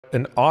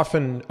an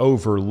often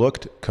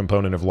overlooked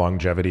component of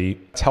longevity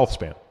is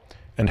Healthspan.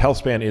 And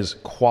Healthspan is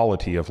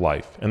quality of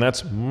life. And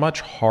that's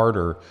much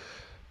harder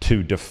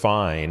to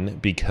define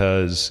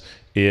because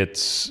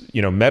its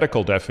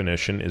medical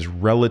definition is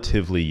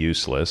relatively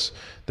useless.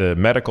 The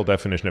medical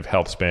definition of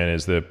Healthspan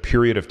is the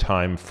period of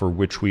time for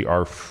which we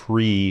are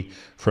free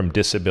from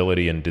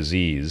disability and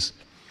disease.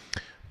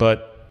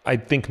 But I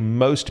think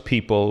most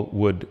people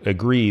would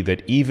agree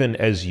that even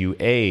as you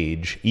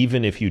age,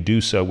 even if you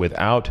do so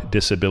without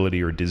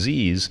disability or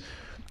disease,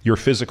 your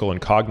physical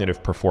and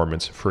cognitive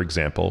performance, for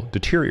example,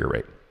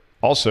 deteriorate.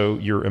 Also,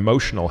 your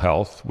emotional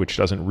health, which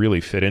doesn't really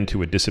fit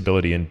into a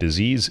disability and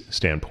disease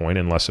standpoint,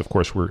 unless, of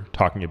course, we're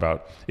talking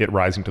about it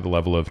rising to the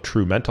level of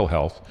true mental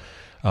health,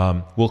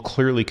 will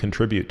clearly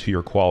contribute to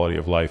your quality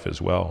of life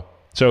as well.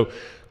 So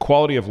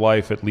quality of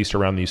life, at least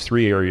around these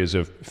three areas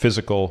of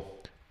physical,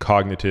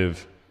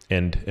 cognitive,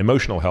 and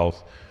emotional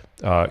health,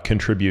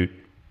 contribute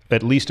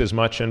at least as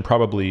much and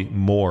probably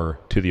more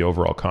to the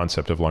overall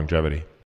concept of longevity.